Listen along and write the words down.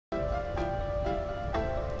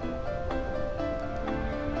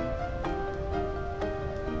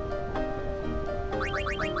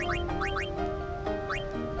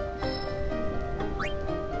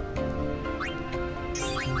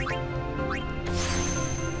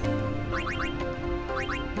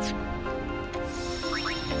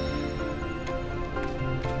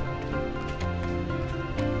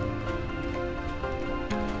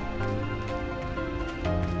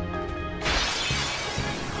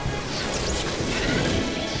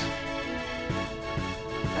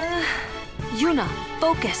Yuna,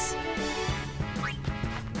 focus.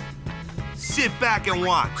 Sit back and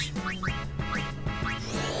watch.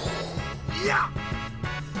 Yeah.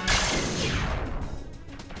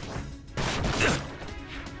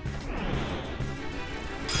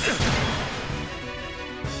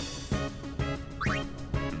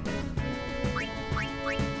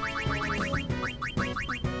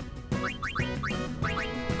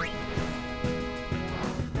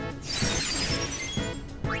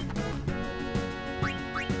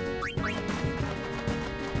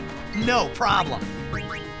 No problem.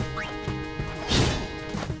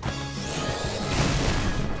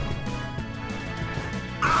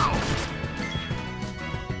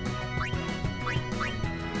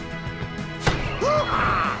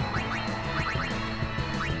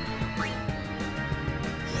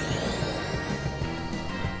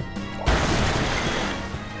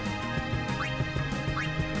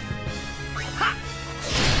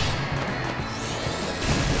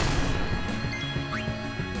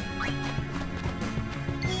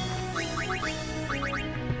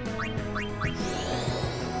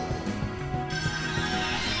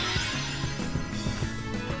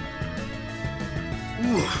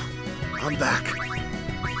 I'm back.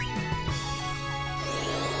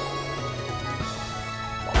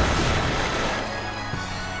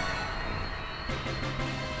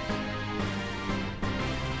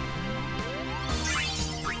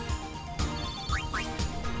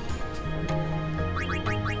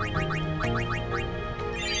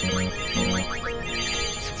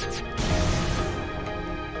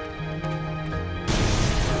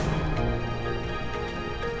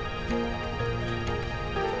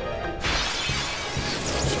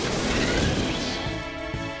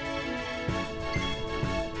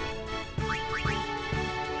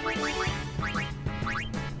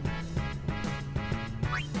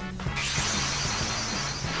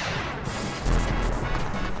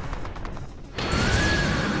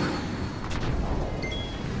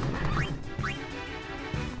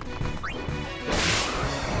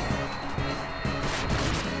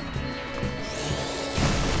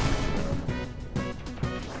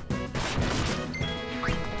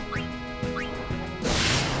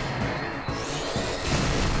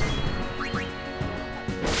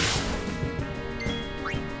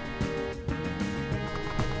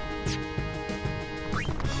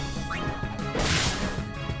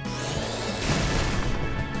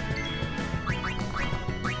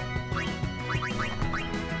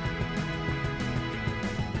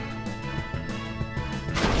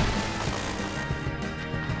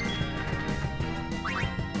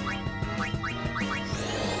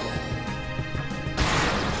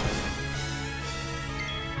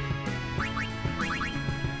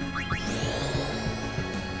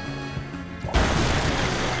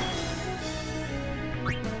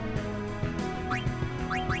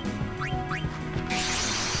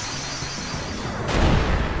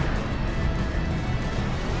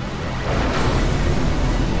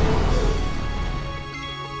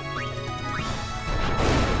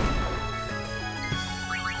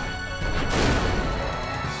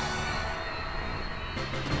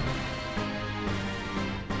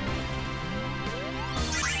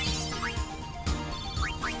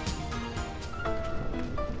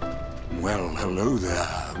 Well, hello there.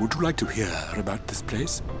 Would you like to hear about this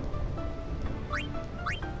place?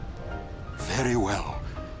 Very well.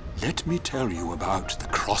 Let me tell you about the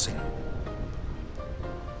crossing.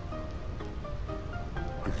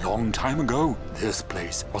 A long time ago, this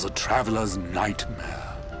place was a traveler's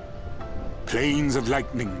nightmare. Plains of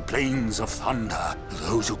lightning, plains of thunder.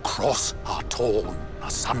 Those who cross are torn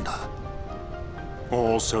asunder.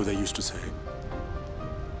 Or so they used to say.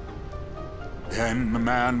 Then a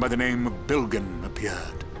man by the name of Bilgan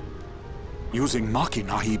appeared. Using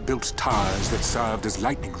machina, he built towers that served as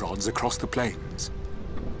lightning rods across the plains.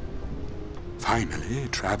 Finally,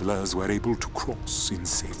 travelers were able to cross in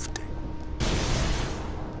safety.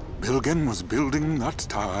 Bilgan was building that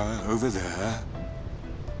tower over there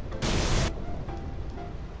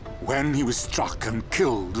when he was struck and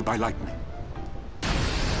killed by lightning.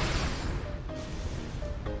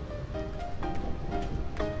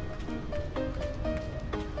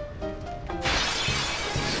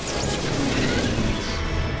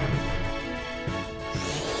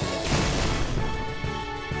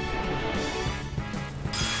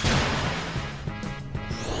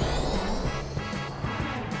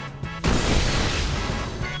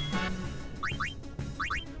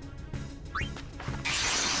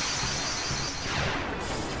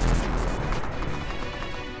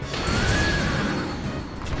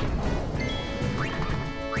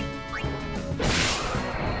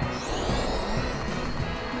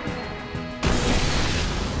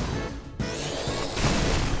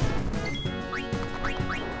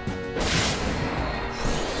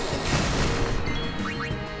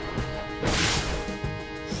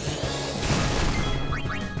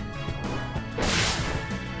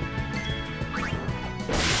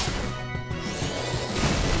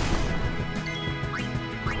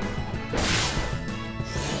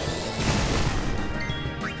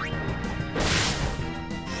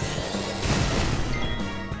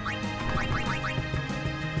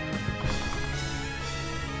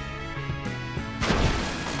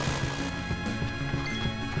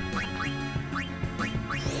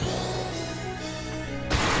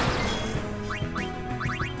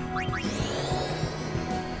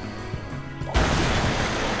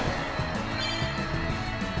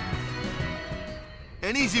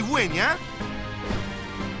 An easy win, yeah?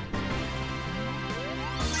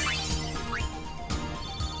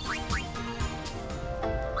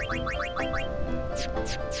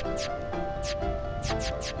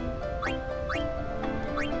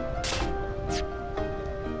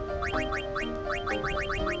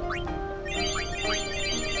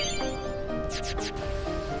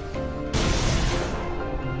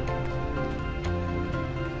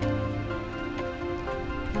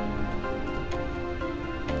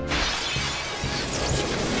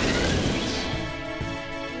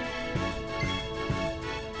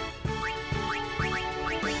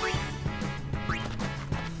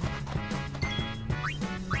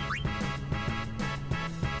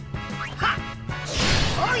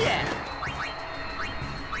 Oh yeah!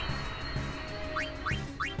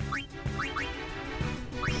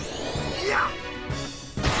 Yeah!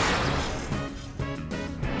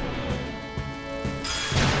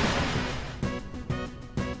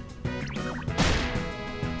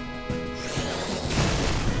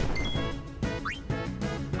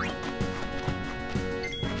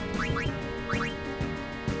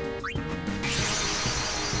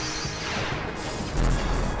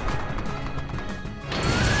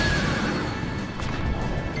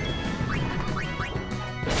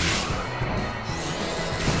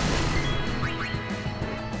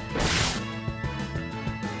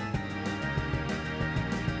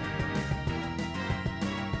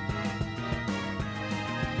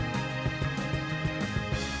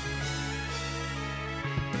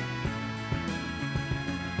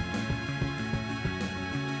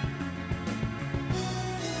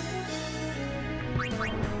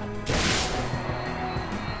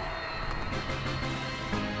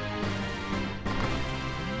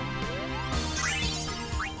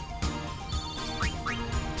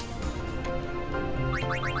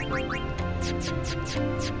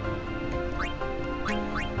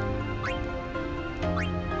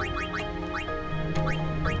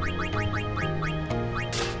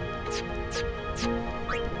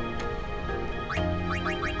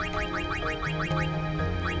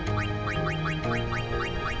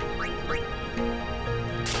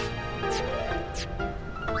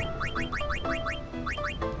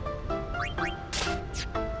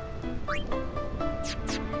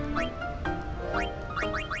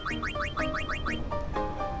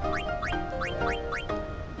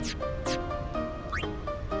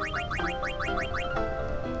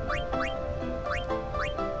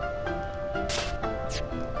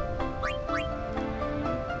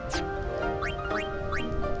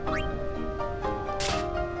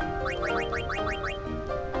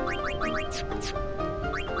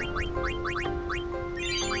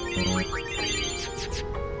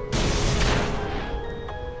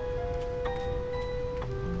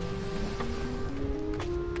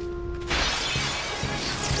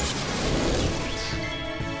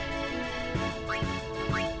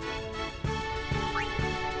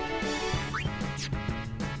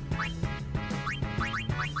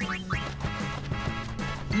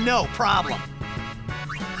 No problem.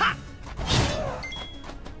 Ha!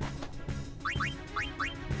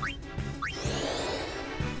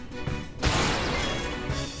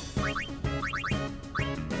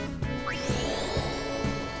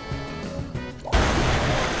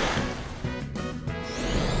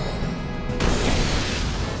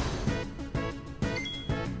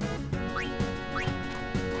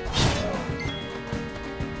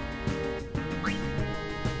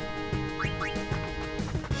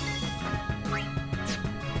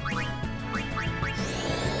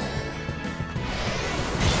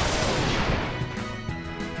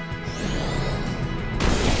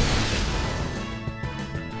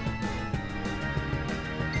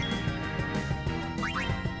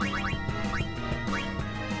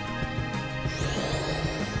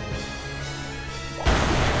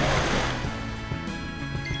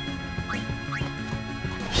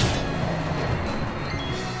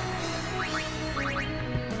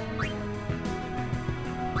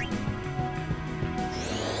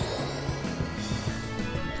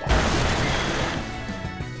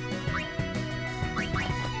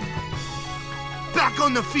 Back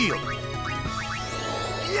on the field.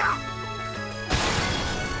 Yeah!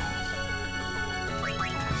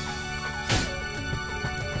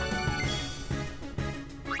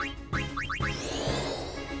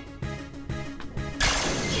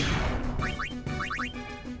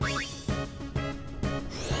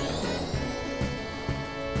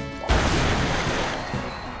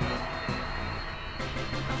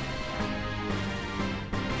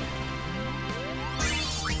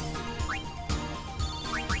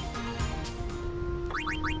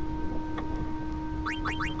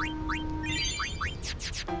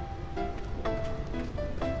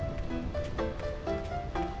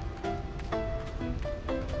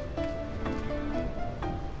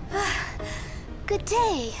 Good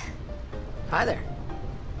day. Hi there.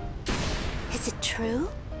 Is it true?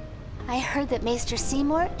 I heard that Maester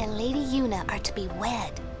Seymour and Lady Yuna are to be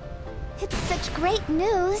wed. It's such great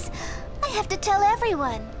news. I have to tell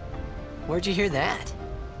everyone. Where'd you hear that?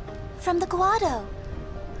 From the Guado.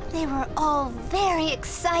 They were all very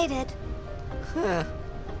excited. Huh.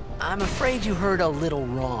 I'm afraid you heard a little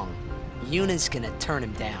wrong. Yuna's gonna turn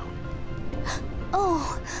him down.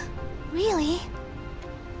 Oh, really?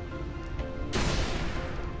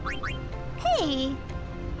 Hey,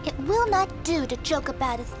 it will not do to joke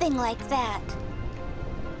about a thing like that.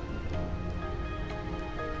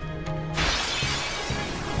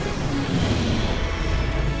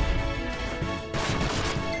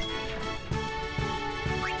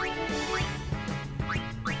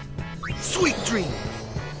 Sweet dreams.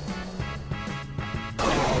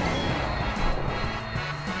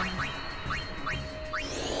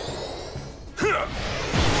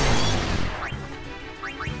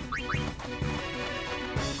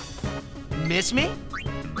 Miss me?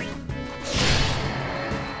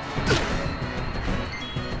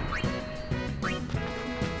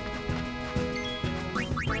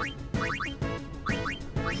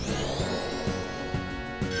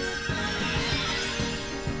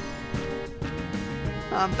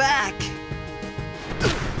 I'm back.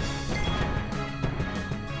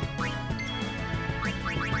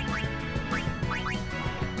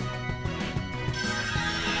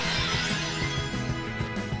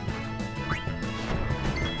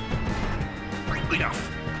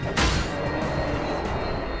 Enough.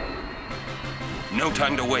 No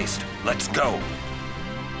time to waste. Let's go.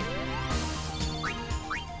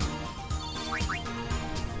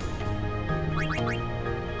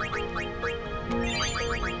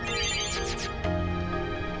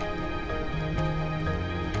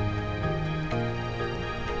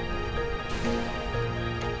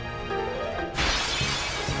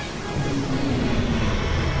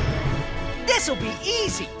 This'll be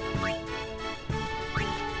easy.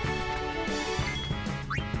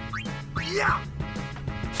 Yeah!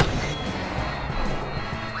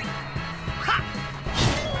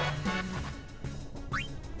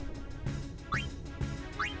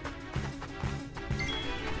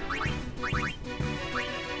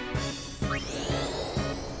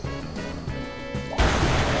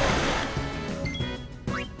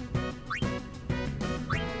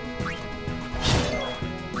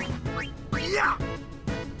 Yeah!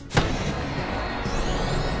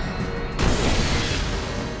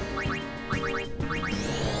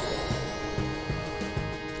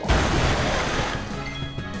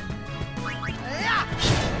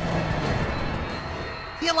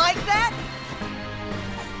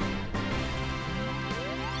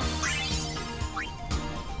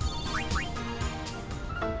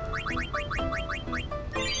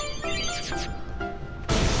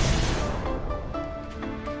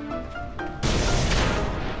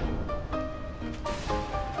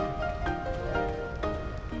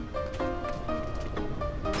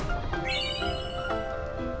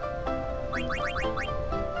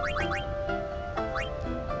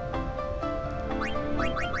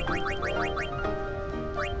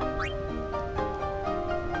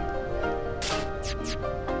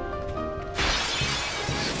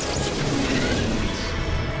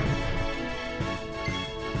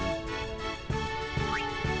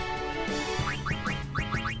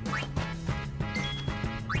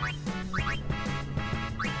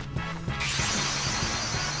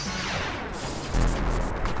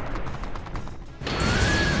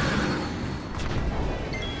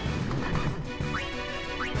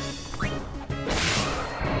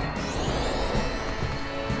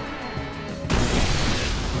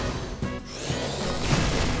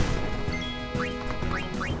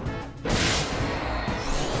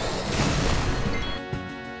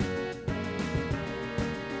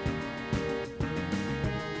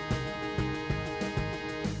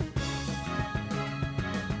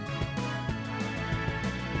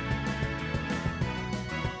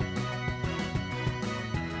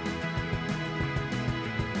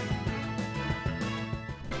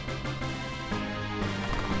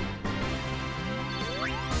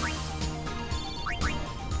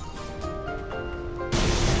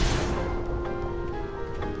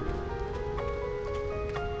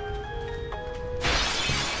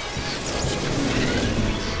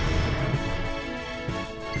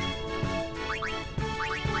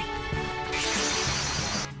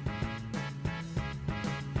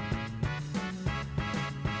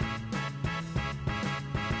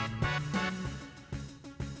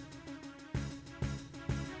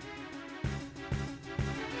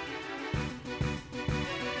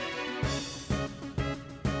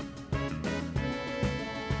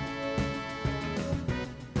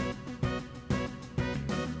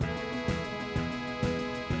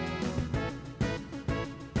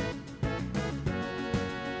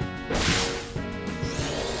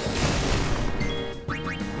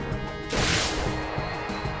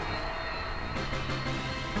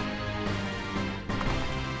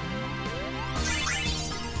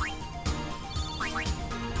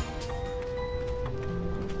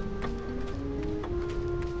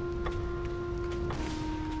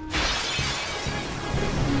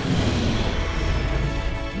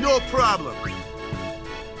 problem.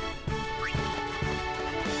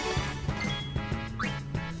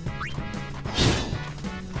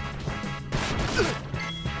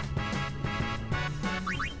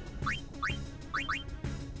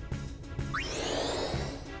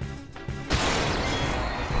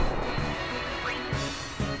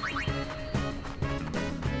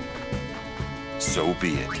 So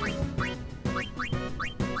be it.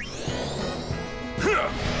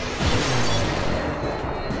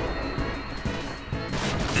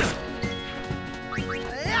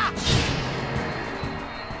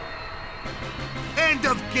 End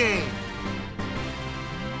of game.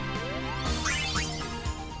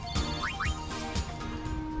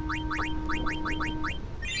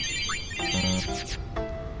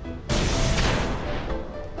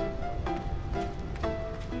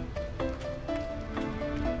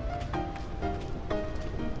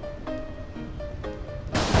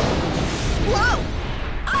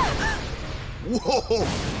 Whoa!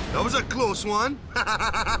 That was a close one.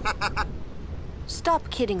 Stop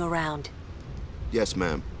kidding around. Yes,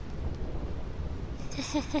 ma'am.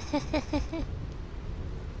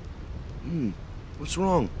 What's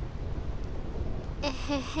wrong?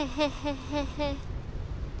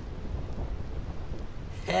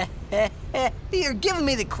 You're giving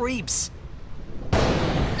me the creeps.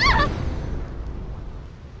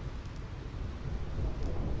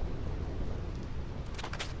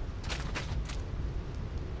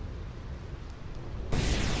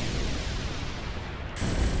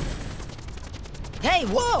 Hey,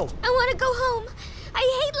 whoa! I want to go home.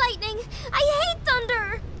 I hate lightning. I hate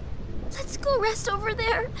thunder. Let's go rest over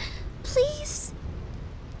there, please.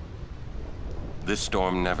 This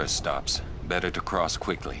storm never stops. Better to cross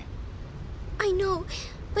quickly. I know,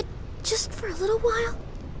 but just for a little while.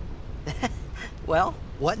 Well,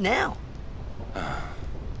 what now?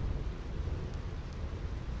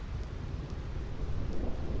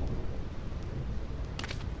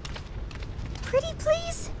 Pretty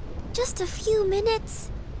please? Just a few minutes.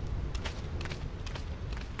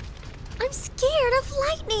 I'm scared of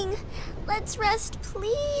lightning. Let's rest,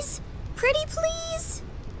 please. Pretty please.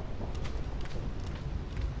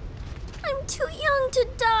 I'm too young to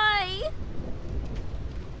die.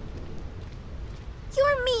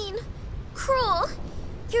 You're mean, cruel.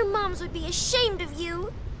 Your moms would be ashamed of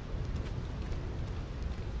you.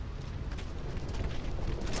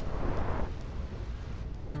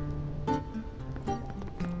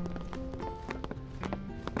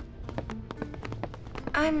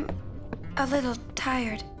 I'm a little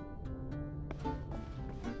tired.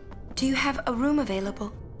 Do you have a room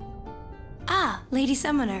available? Ah, Lady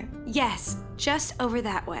Summoner. Yes, just over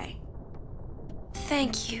that way.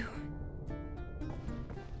 Thank you.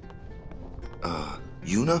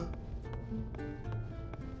 Yuna?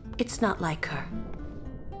 It's not like her.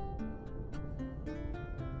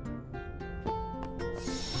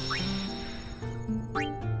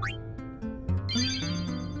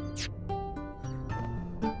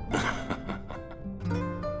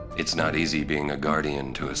 It's not easy being a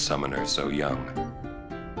guardian to a summoner so young.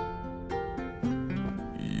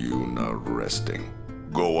 Yuna resting.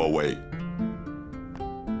 Go away.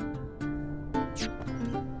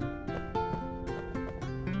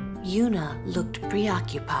 Yuna looked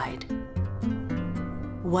preoccupied.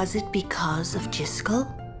 Was it because of Jiskel?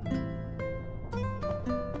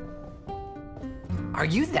 Are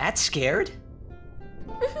you that scared?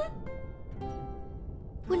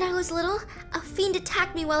 When I was little, a fiend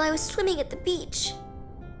attacked me while I was swimming at the beach.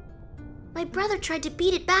 My brother tried to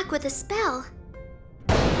beat it back with a spell.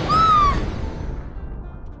 Ah!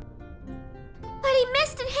 But he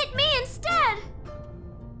missed and hit me instead.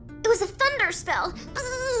 It was a thunder spell.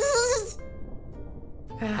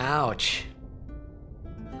 Ouch.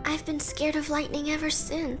 I've been scared of lightning ever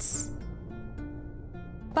since.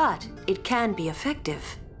 But it can be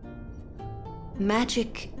effective.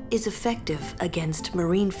 Magic is effective against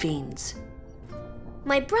marine fiends.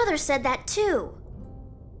 My brother said that too.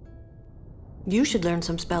 You should learn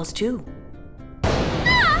some spells too.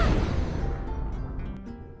 Ah!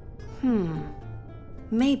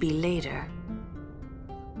 Maybe later.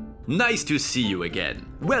 Nice to see you again.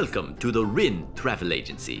 Welcome to the Rin Travel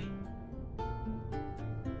Agency.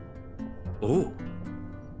 Oh.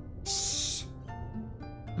 Shh.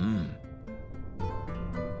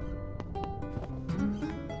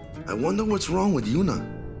 I wonder what's wrong with Yuna.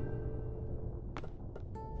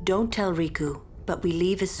 Don't tell Riku, but we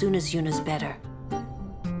leave as soon as Yuna's better.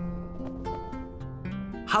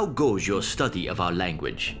 How goes your study of our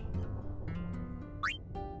language?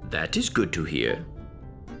 That is good to hear.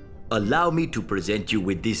 Allow me to present you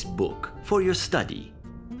with this book for your study.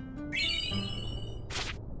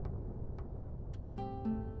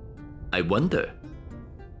 I wonder,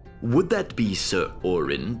 would that be Sir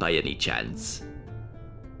Orin by any chance?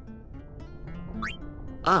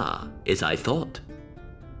 Ah, as I thought.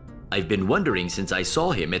 I've been wondering since I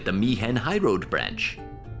saw him at the Meehan High Road branch.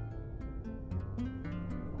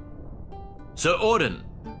 Sir Orin!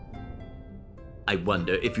 I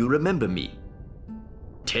wonder if you remember me.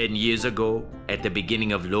 10 years ago, at the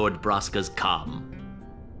beginning of Lord Braska's calm.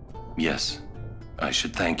 Yes, I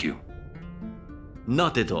should thank you.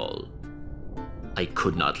 Not at all. I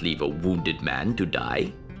could not leave a wounded man to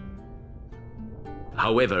die.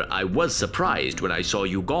 However, I was surprised when I saw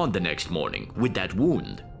you gone the next morning with that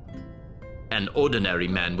wound. An ordinary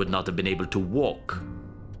man would not have been able to walk.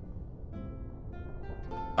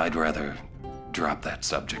 I'd rather drop that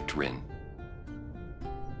subject, Rin.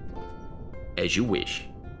 As you wish.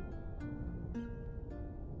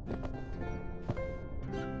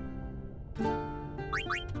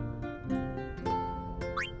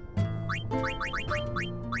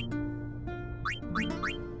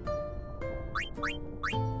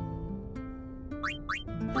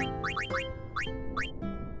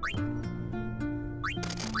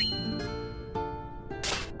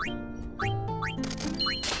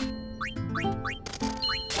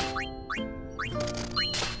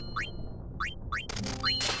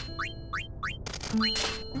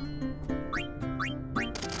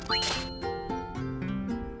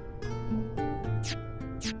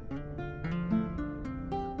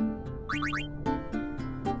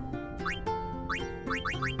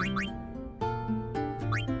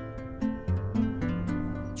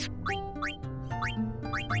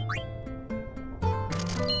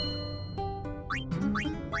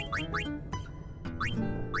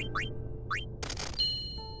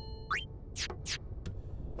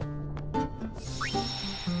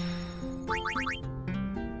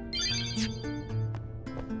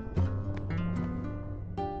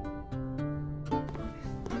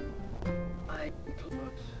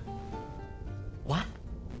 What?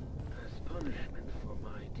 As punishment for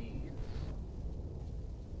my deeds.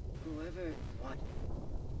 Whoever what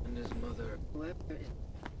and his mother, whoever is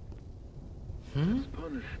as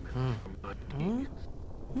punishment for my deeds.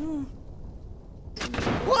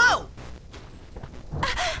 Whoa!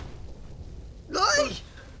 Oi!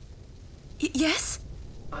 Yes?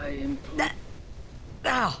 I implore That...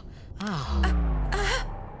 Ow! Oh.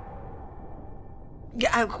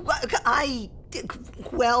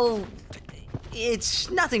 Well, it's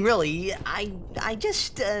nothing really. I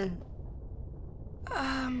just,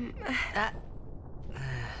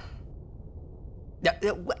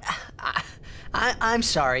 I'm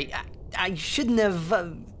sorry. I shouldn't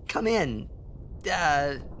have come in.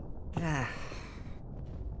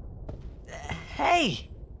 Hey!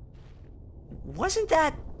 Wasn't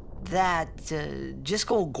that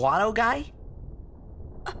Jiskel Guado guy?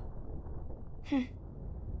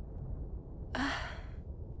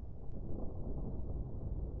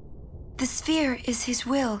 The sphere is his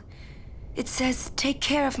will. It says, take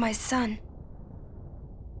care of my son.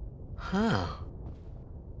 Huh.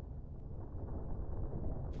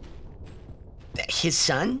 His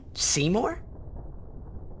son, Seymour?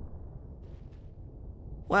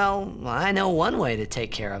 Well, I know one way to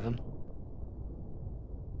take care of him.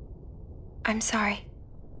 I'm sorry.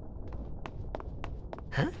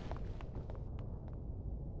 Huh?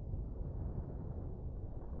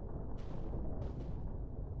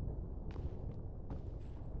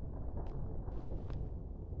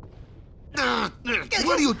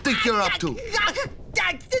 What do you think you're up to?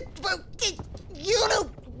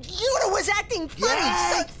 Yuna was acting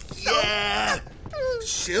funny. Yeah.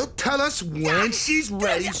 She'll tell us when she's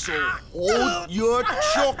ready, so hold your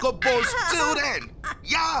chocobos till then.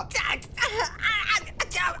 Yeah.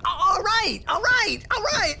 All right.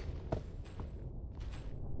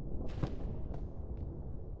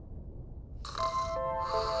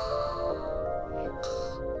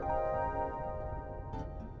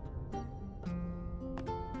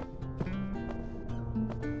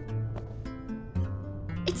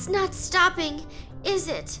 It's not stopping, is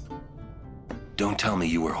it? Don't tell me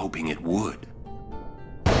you were hoping it would.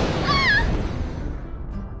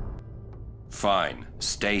 Fine,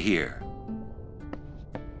 stay here.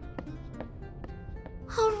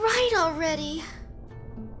 All right already.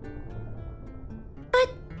 But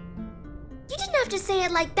you didn't have to say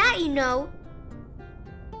it like that, you know.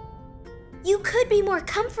 You could be more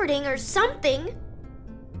comforting or something.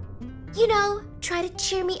 You know, try to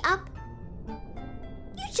cheer me up.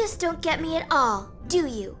 You just don't get me at all, do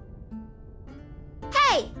you?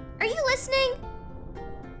 Hey, are you listening?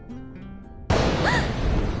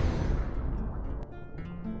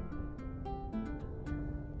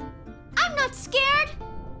 I'm not scared.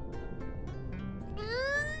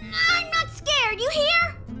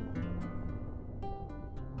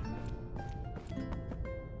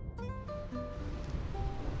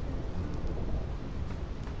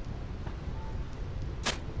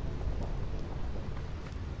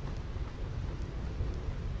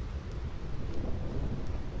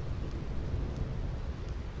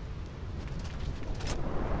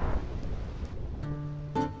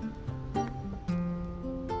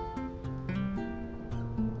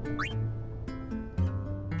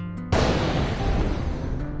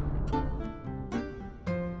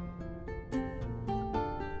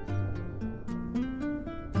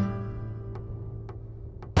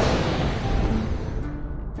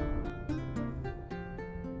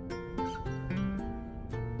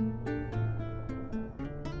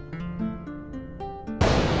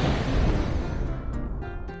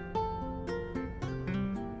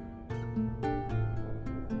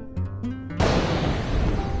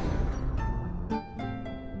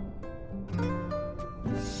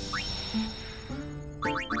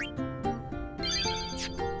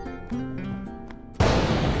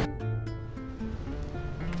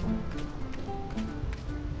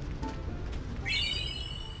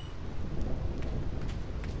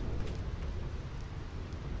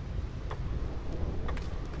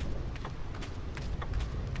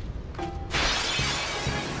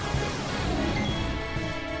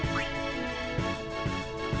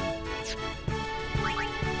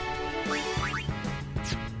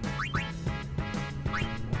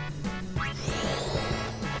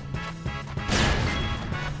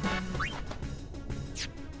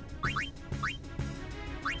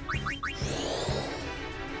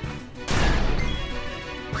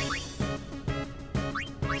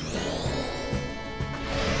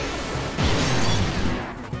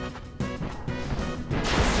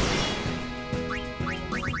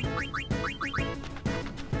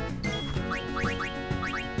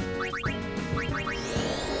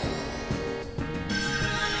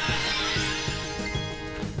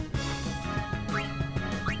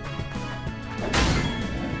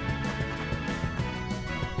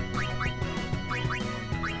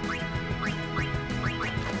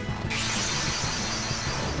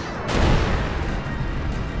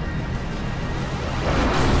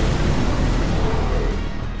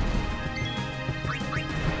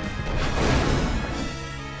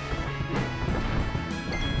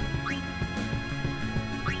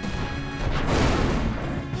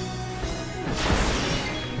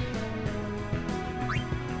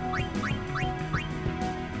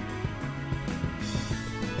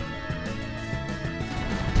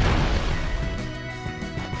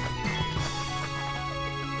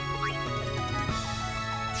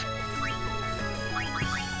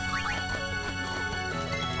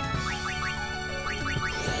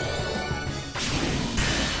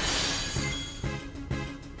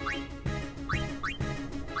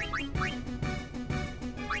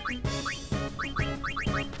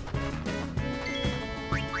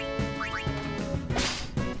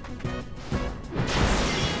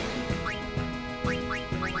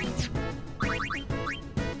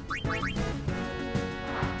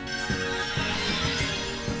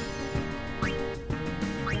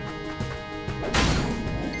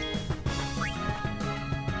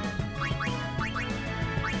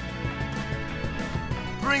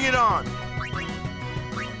 Bring it on!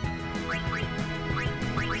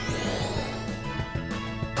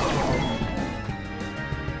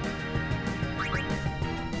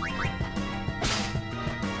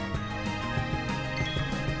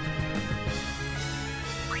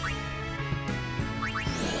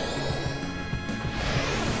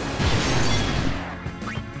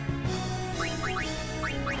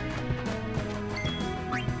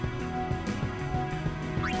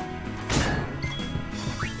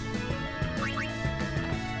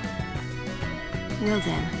 Well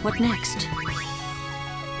then, what next?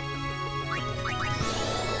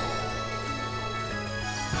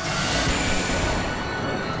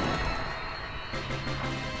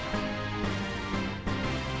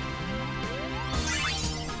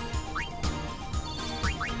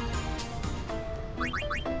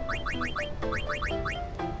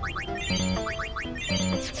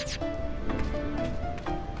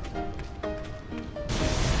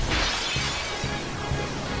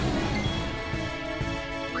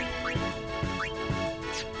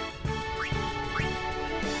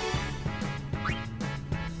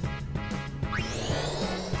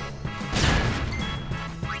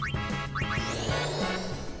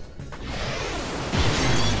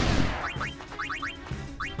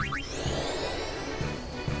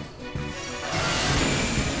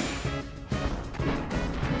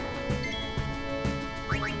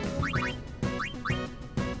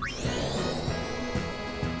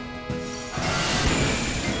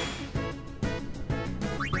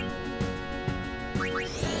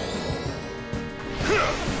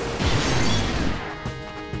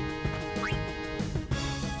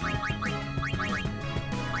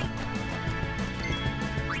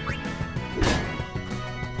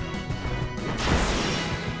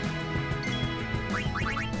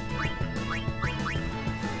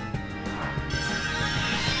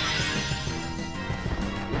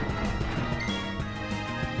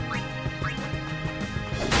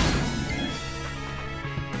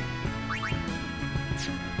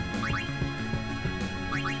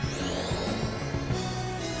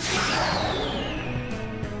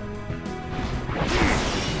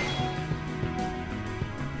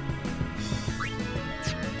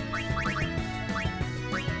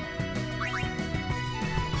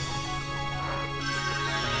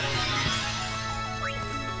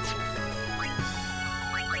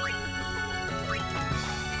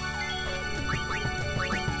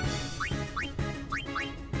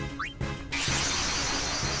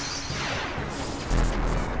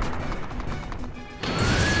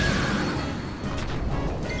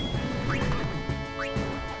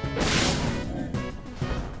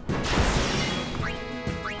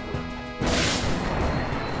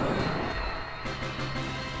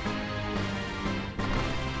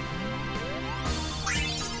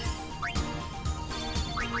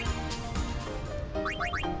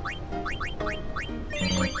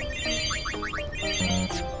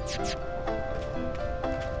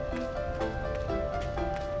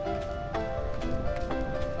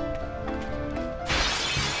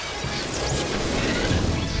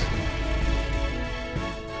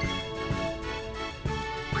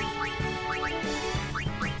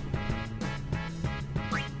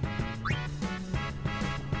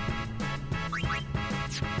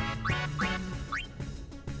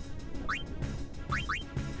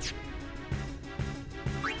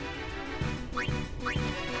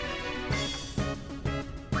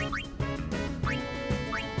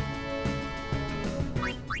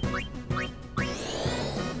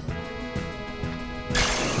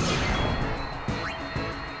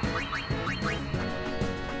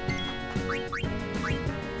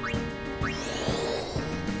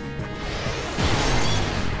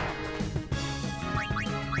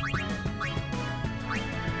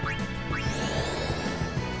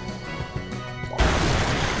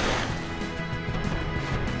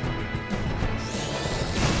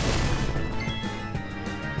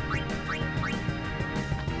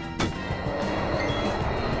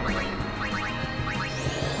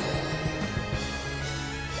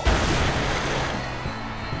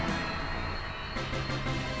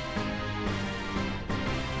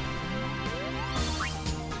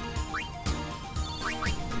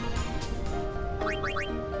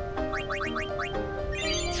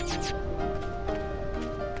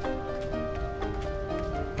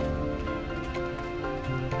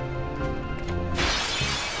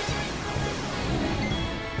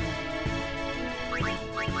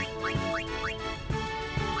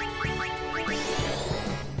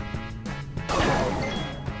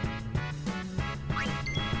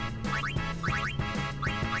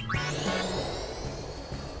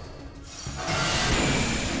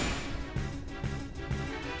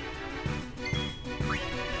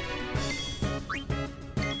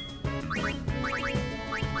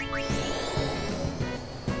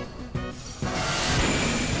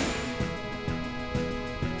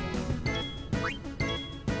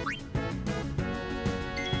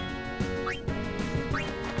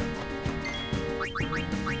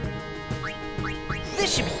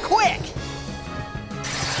 This should be quick!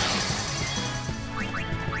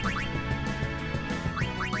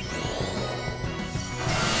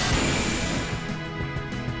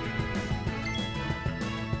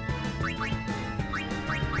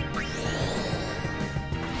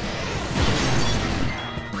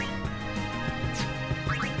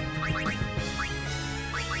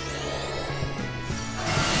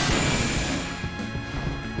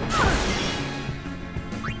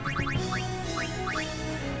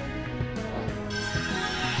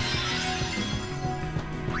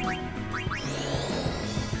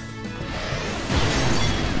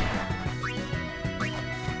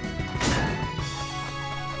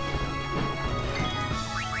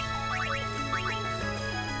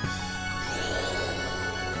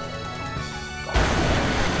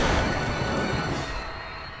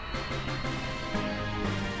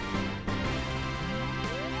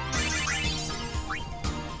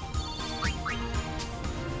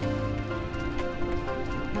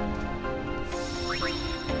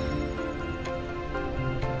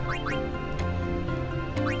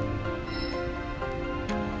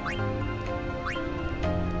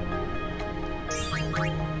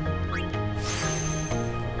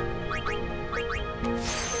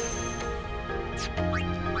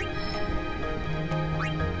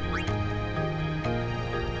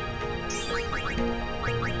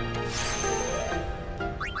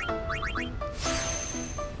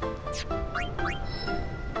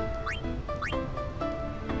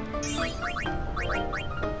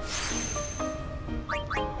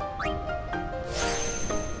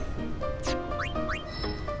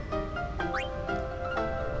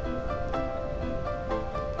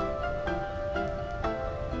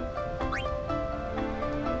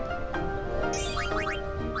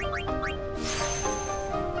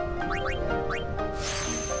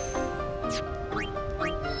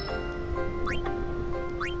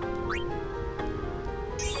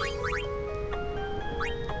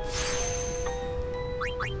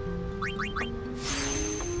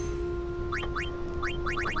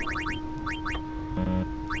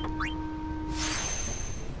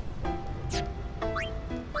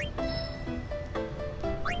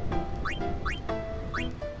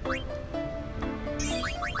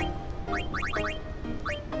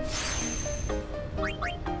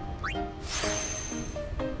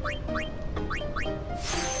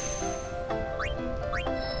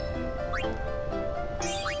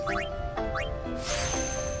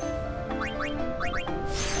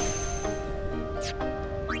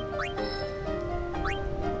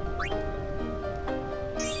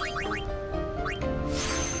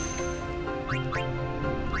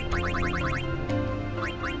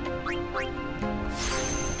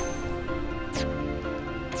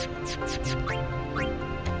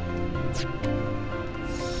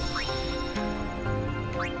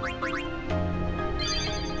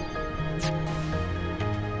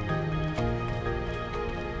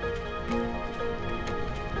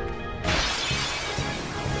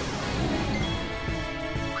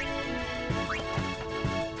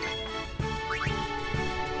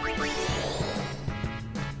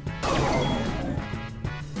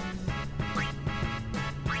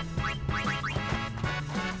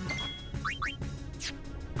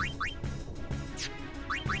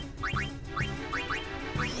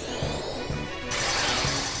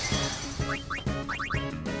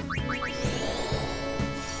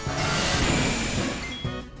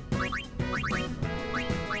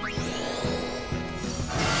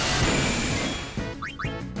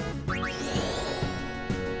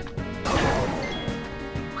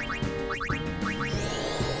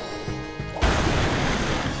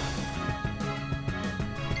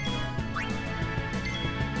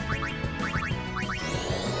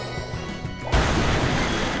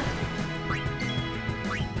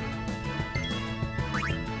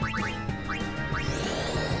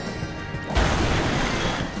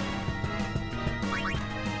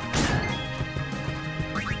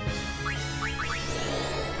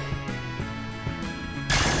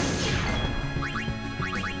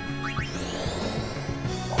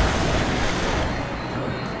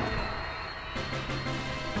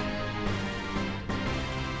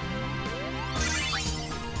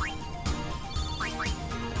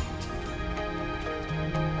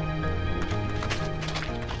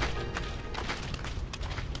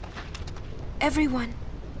 Everyone,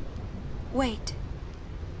 wait.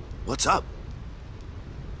 What's up?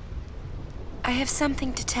 I have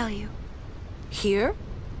something to tell you. Here?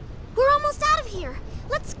 We're almost out of here.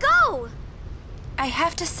 Let's go! I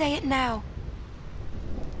have to say it now.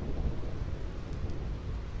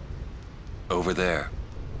 Over there.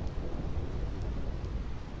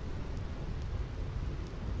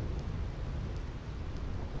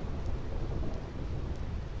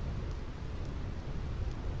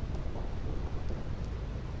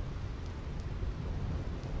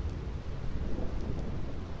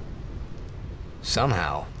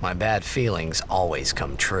 Somehow, my bad feelings always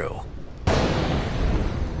come true.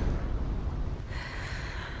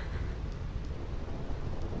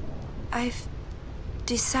 I've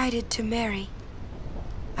decided to marry.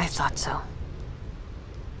 I thought so.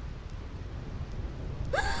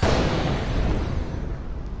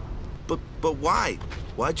 But why?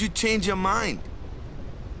 Why'd you change your mind?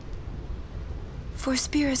 For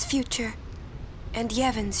Spira's future and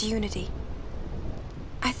Yevon's unity.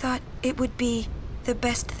 I thought it would be the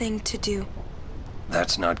best thing to do.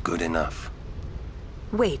 That's not good enough.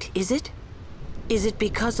 Wait, is it? Is it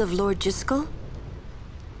because of Lord Jiskel?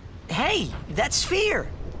 Hey, that sphere!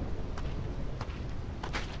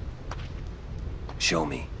 Show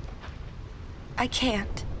me. I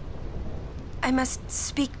can't. I must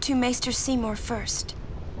speak to Maester Seymour first.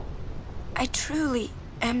 I truly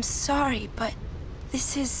am sorry, but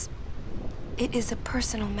this is... it is a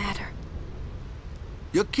personal matter.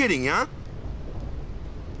 You're kidding, huh?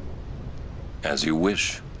 As you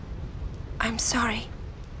wish. I'm sorry.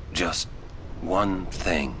 Just one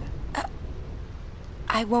thing.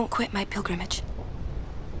 I won't quit my pilgrimage.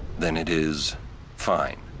 Then it is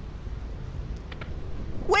fine.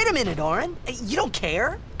 Wait a minute, Orin. You don't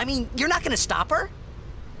care? I mean, you're not gonna stop her?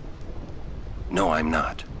 No, I'm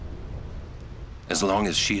not. As long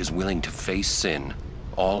as she is willing to face sin,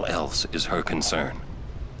 all else is her concern.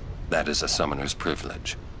 That is a summoner's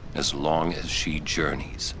privilege, as long as she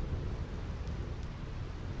journeys.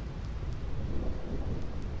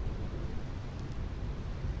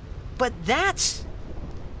 But that's...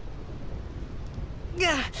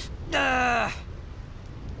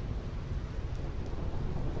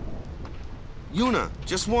 Yuna,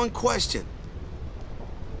 just one question.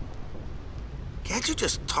 Can't you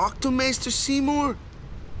just talk to Maester Seymour?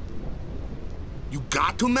 You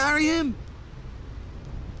got to marry him?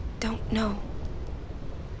 Don't know.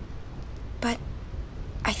 But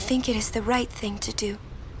I think it is the right thing to do.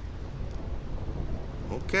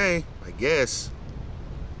 Okay, I guess.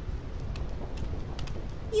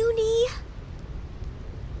 Uni.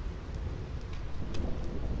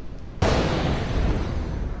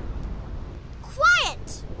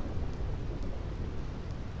 Quiet!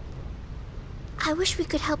 I wish we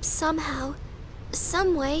could help somehow.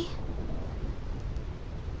 Some way.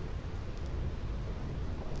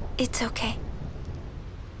 It's okay.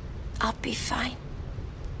 I'll be fine.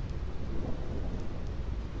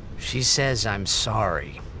 She says I'm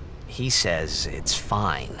sorry. He says it's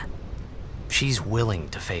fine. She's willing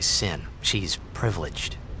to face sin. She's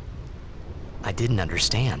privileged. I didn't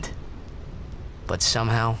understand. But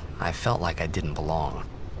somehow, I felt like I didn't belong.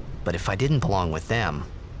 But if I didn't belong with them,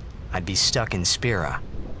 I'd be stuck in Spira,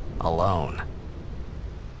 alone.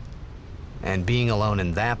 And being alone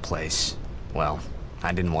in that place, well,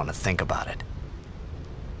 I didn't want to think about it.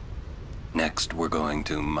 Next, we're going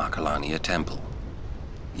to Makalania Temple.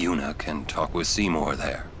 Yuna can talk with Seymour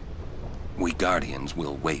there. We Guardians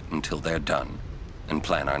will wait until they're done and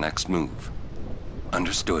plan our next move.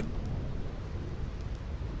 Understood?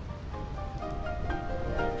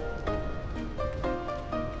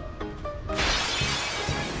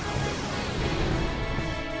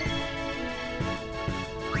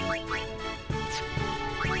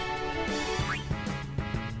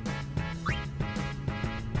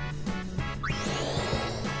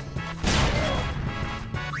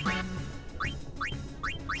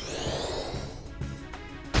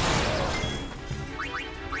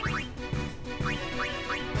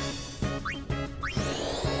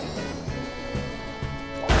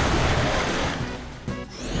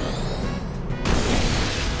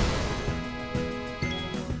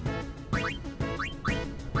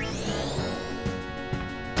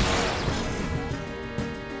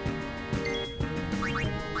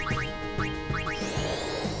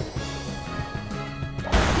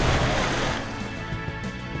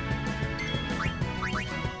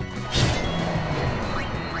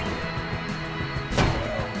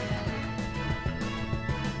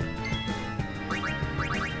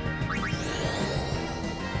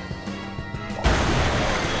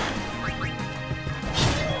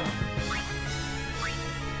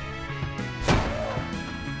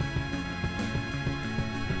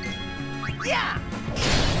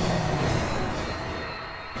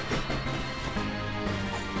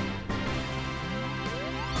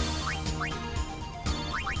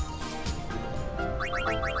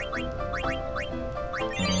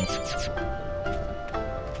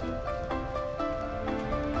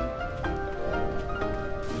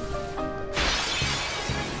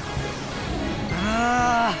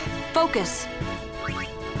 Focus.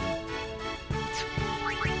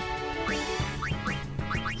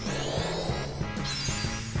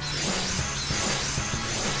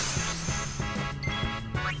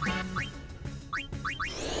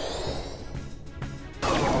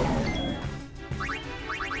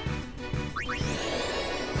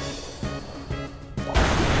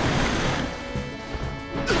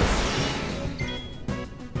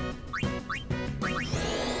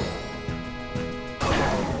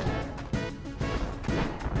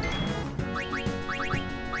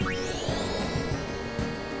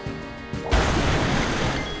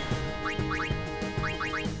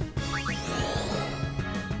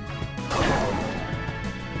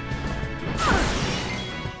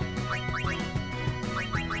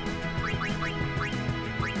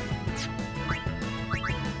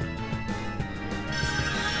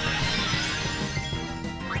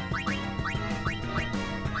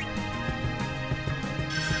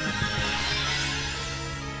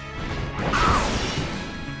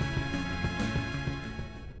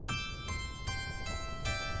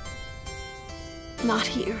 Not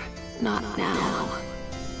here. Not now.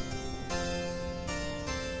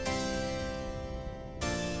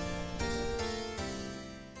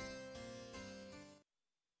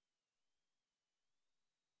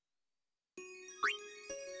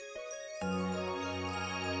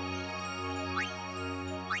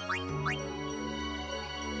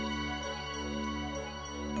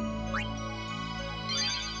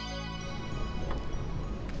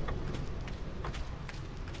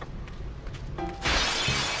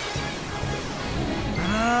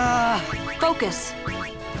 Focus.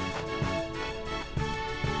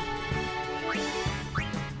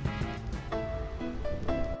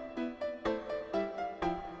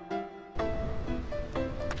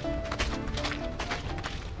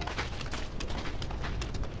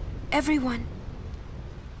 Everyone,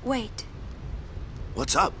 wait.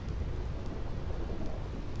 What's up?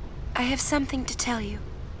 I have something to tell you.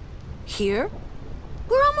 Here?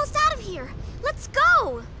 We're almost out of here. Let's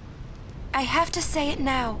go! I have to say it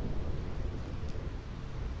now.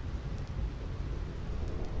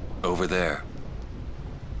 Over there.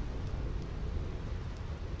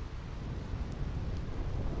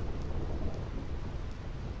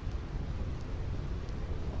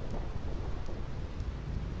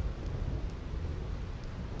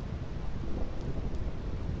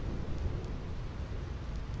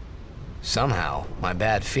 Somehow, my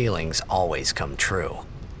bad feelings always come true.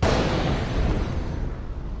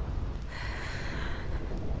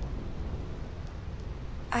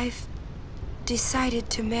 I've decided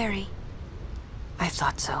to marry. I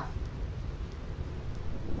thought so.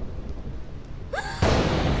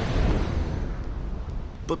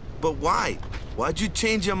 But why? Why'd you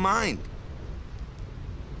change your mind?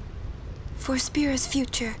 For Spira's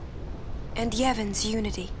future and Yevon's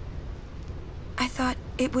unity. I thought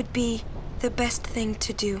it would be the best thing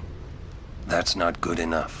to do. That's not good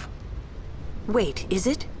enough. Wait, is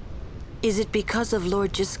it? Is it because of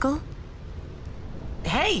Lord Jyscal?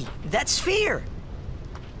 Hey, that's Sphere!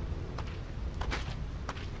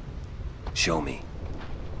 Show me.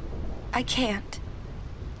 I can't.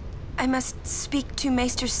 I must speak to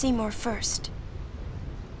Maester Seymour first.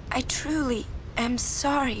 I truly am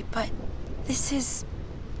sorry, but this is...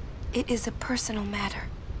 it is a personal matter.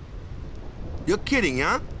 You're kidding,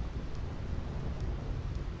 huh?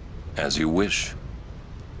 As you wish.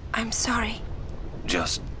 I'm sorry.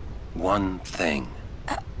 Just one thing.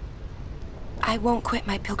 I won't quit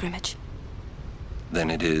my pilgrimage.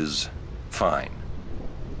 Then it is fine.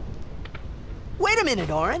 Wait a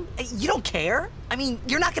minute, Orin. You don't care? I mean,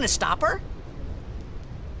 you're not gonna stop her?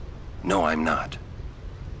 No, I'm not.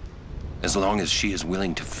 As long as she is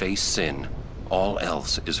willing to face sin, all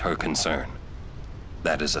else is her concern.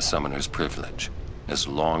 That is a summoner's privilege, as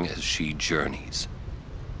long as she journeys.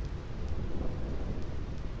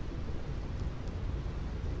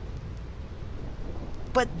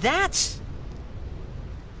 But that's...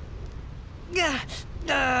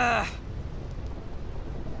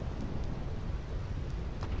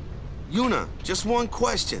 Yuna, just one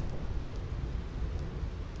question.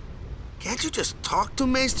 Can't you just talk to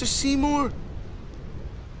Maester Seymour?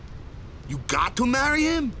 You got to marry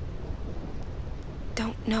him?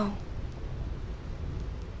 Don't know.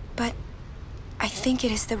 But I think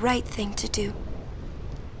it is the right thing to do.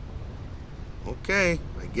 Okay,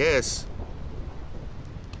 I guess.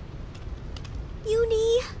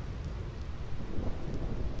 Uni.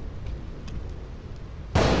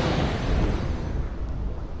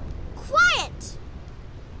 Quiet!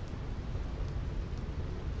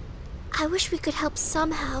 I wish we could help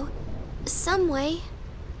somehow. Some way.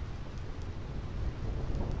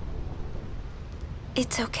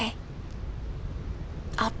 It's okay.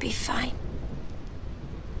 I'll be fine.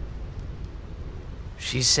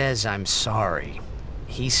 She says I'm sorry.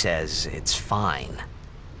 He says it's fine.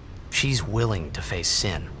 She's willing to face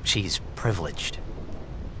sin. She's privileged.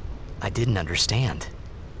 I didn't understand.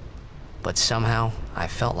 But somehow, I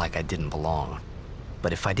felt like I didn't belong.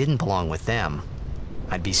 But if I didn't belong with them,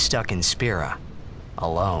 I'd be stuck in Spira,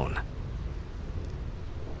 alone.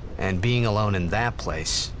 And being alone in that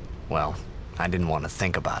place, well, I didn't want to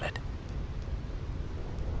think about it.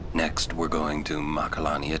 Next, we're going to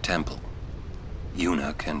Makalania Temple.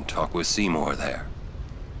 Yuna can talk with Seymour there.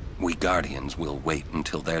 We Guardians will wait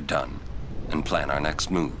until they're done and plan our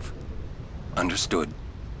next move. Understood?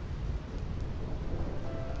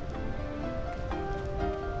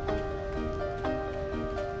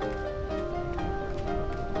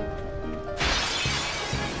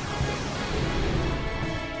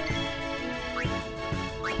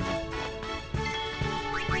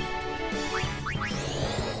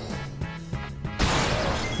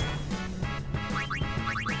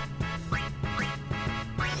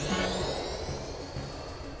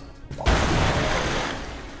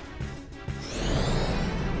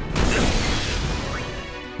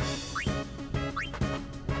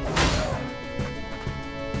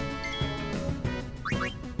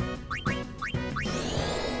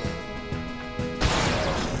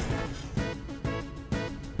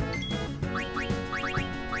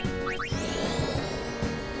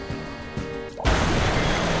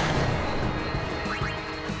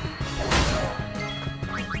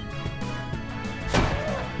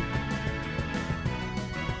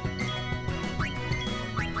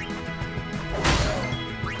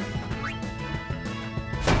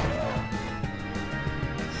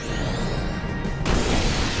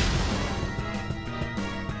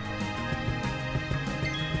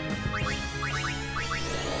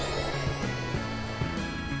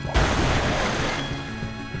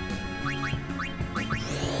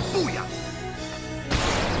 Booyah!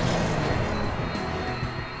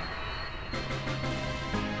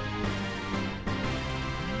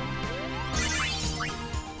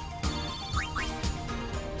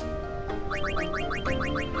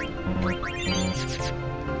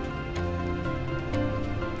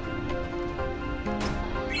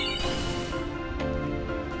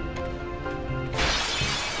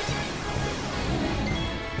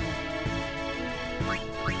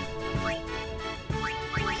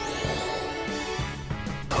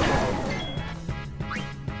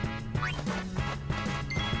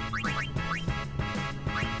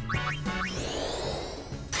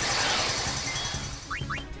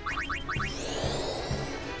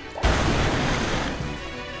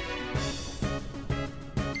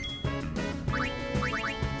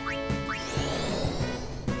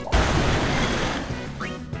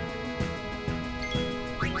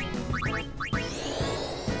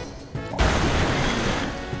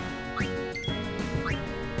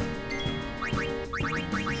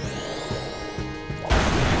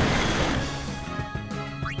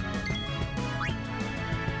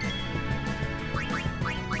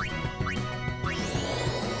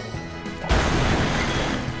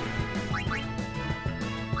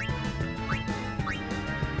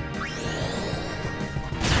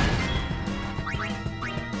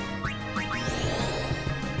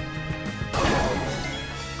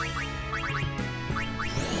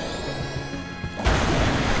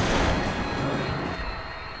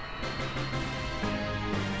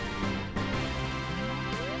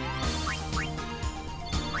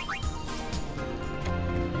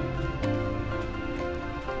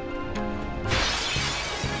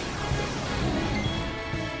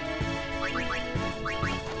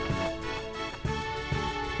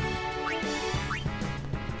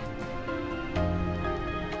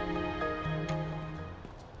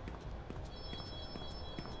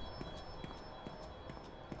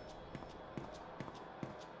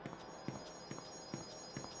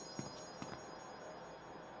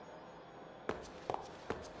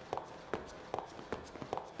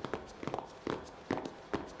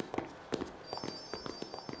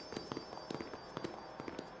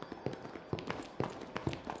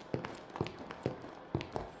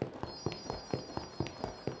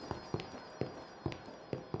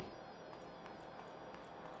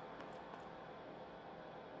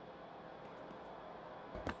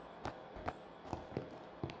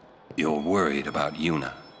 You're worried about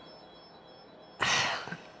Yuna.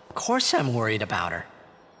 Of course I'm worried about her.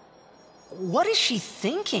 What is she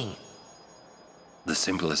thinking? The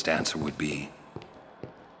simplest answer would be,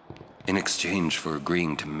 in exchange for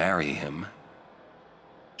agreeing to marry him,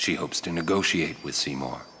 she hopes to negotiate with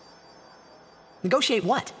Seymour. Negotiate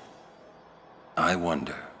what? I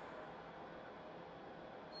wonder.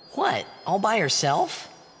 What? All by herself?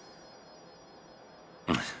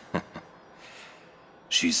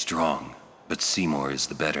 She's strong, but Seymour is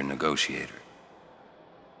the better negotiator.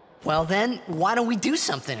 Well then, why don't we do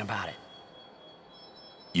something about it?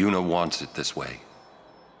 Yuna wants it this way.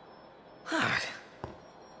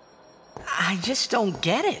 I just don't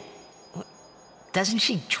get it. Doesn't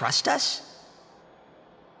she trust us?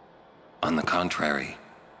 On the contrary,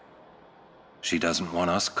 she doesn't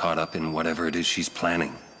want us caught up in whatever it is she's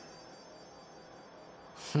planning.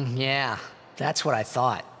 Yeah, that's what I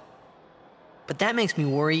thought. But that makes me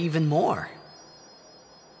worry even more.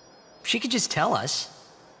 She could just tell us.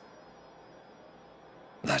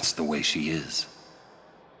 That's the way she is.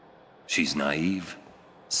 She's naive,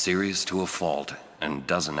 serious to a fault, and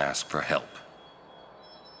doesn't ask for help.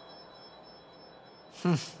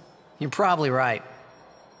 You're probably right.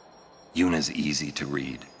 Yuna's easy to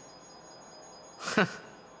read.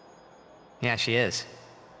 Yeah, she is.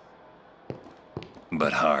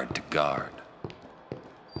 But hard to guard.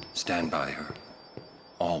 Stand by her.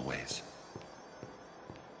 Always.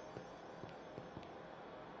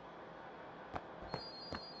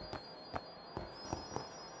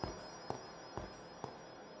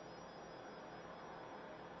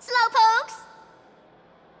 Slowpokes!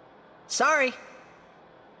 Sorry.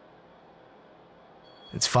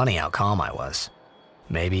 It's funny how calm I was.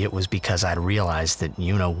 Maybe it was because I'd realized that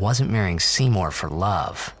Yuna wasn't marrying Seymour for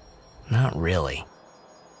love. Not really.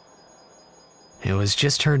 It was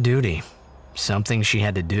just her duty. Something she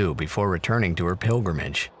had to do before returning to her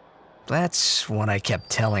pilgrimage. That's what I kept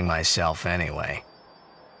telling myself anyway.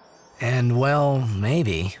 And well,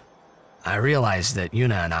 maybe. I realized that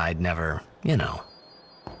Yuna and I'd never, you know.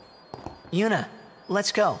 Yuna,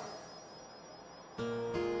 let's go.